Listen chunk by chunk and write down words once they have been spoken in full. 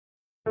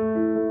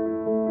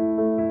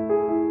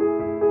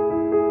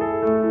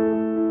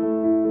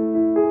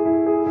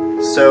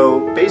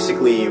So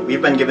basically,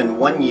 we've been given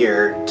 1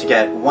 year to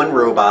get one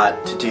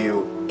robot to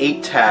do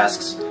 8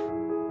 tasks,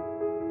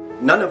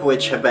 none of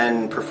which have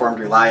been performed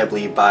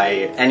reliably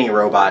by any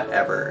robot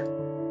ever.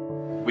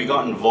 We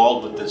got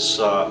involved with this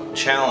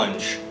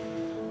challenge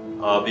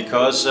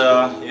because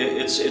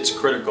it's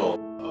critical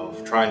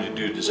of trying to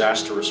do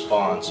disaster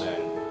response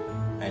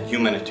and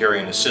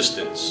humanitarian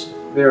assistance.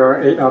 There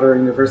are 8 other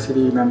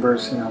university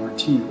members in our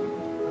team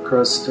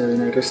across the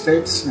United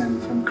States and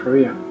from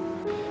Korea.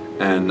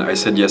 And I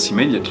said yes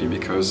immediately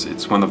because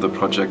it's one of the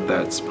projects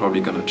that's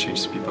probably going to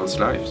change people's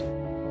lives.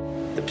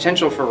 The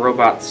potential for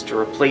robots to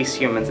replace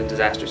humans in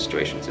disaster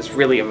situations is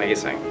really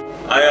amazing.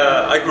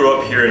 I grew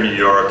up here in New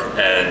York,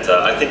 and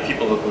I think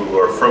people who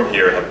are from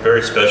here have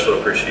very special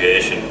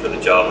appreciation for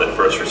the job that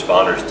first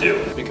responders do.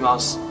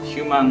 Because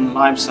human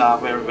lives are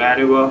very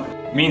valuable.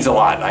 It means a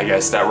lot, I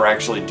guess, that we're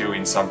actually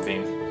doing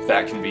something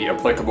that can be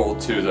applicable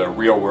to the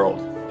real world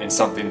and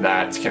something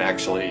that can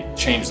actually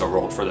change the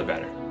world for the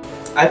better.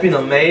 I've been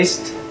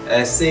amazed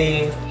at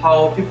seeing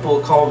how people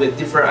come up with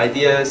different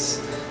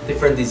ideas,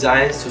 different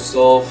designs to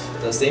solve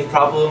the same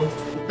problem.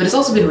 But it's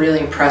also been really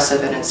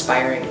impressive and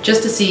inspiring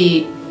just to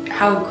see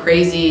how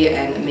crazy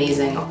and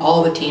amazing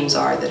all the teams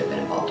are that have been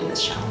involved in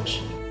this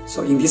challenge.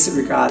 So in this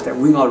regard,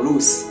 win or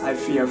lose, I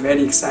feel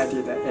very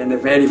excited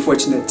and very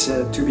fortunate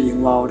to be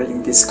involved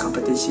in this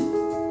competition.